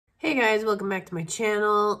Hey guys, welcome back to my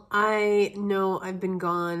channel. I know I've been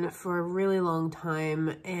gone for a really long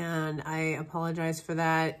time and I apologize for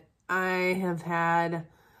that. I have had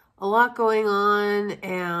a lot going on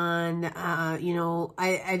and,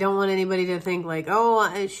 I don't want anybody to think like,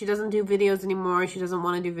 oh, she doesn't do videos anymore. She doesn't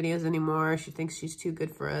want to do videos anymore. She thinks she's too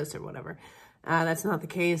good for us or whatever. That's not the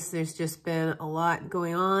case. There's just been a lot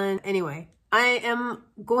going on. Anyway, I am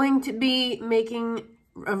going to be making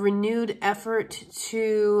a renewed effort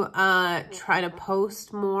to try to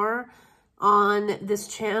post more on this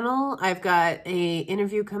channel. I've got a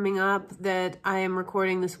interview coming up that I am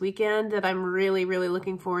recording this weekend that I'm really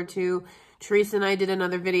looking forward to. Teresa and I did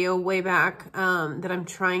another video way back that I'm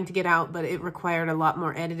trying to get out, but it required a lot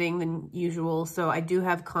more editing than usual. So I do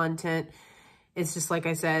have content. It's just like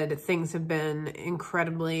I said, things have been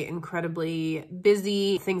incredibly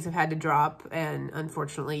busy. Things have had to drop, and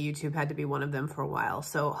unfortunately, YouTube had to be one of them for a while.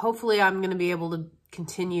 So hopefully I'm going to be able to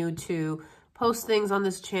continue to post things on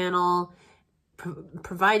this channel,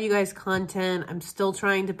 provide you guys content. I'm still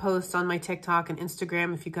trying to post on my TikTok and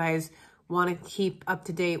Instagram if you guys want to keep up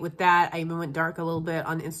to date with that. I even went dark a little bit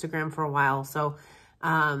on Instagram for a while. So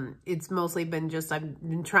it's mostly been just, I've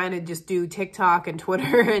been trying to just do TikTok and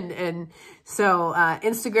Twitter and so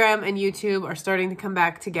Instagram and YouTube are starting to come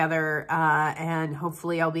back together and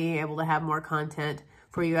hopefully I'll be able to have more content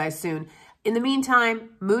for you guys soon. In the meantime,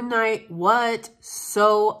 Moon Knight, what?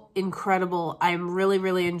 So incredible. I'm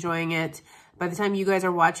really enjoying it. By the time you guys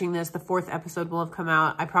are watching this, the 4th episode will have come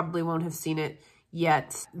out. I probably won't have seen it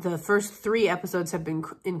yet. The first 3 episodes have been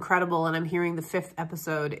incredible, and I'm hearing the 5th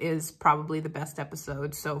episode is probably the best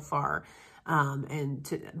episode so far.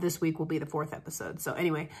 This week will be the 4th episode. So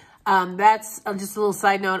anyway, that's just a little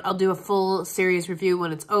side note. I'll do a full series review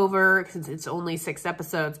when it's over, since it's only 6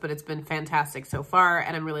 episodes, but it's been fantastic so far,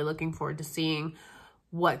 and I'm really looking forward to seeing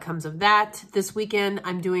what comes of that. This weekend,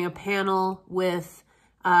 I'm doing a panel with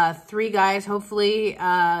 3 guys, hopefully,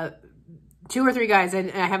 2 or 3 guys. I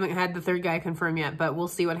haven't had the 3rd guy confirm yet, but we'll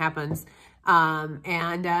see what happens.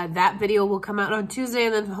 That video will come out on Tuesday,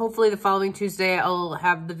 and then hopefully the following Tuesday, I'll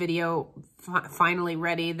have the video finally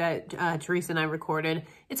ready that Teresa and I recorded.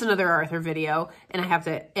 It's another Arthur video, and I have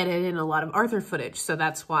to edit in a lot of Arthur footage, so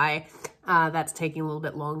that's why that's taking a little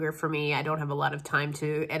bit longer for me. I don't have a lot of time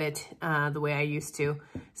to edit the way I used to.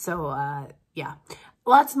 So, yeah.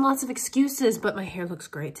 Lots and lots of excuses, but my hair looks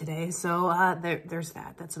great today. So there's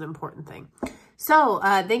that. That's an important thing. So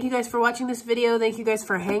thank you guys for watching this video. Thank you guys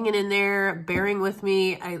for hanging in there, bearing with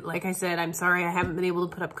me. Like I said, I'm sorry I haven't been able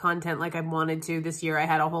to put up content like I wanted to this year. I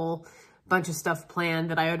had a whole bunch of stuff planned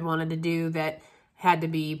that I had wanted to do that had to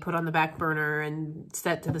be put on the back burner and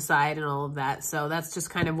set to the side and all of that. So that's just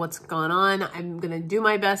kind of what's gone on. I'm going to do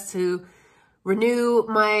my best to renew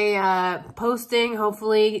my posting.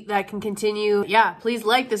 Hopefully that can continue. Yeah, please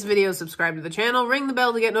like this video, subscribe to the channel, ring the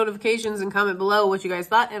bell to get notifications, and comment below what you guys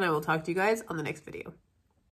thought, and I will talk to you guys on the next video.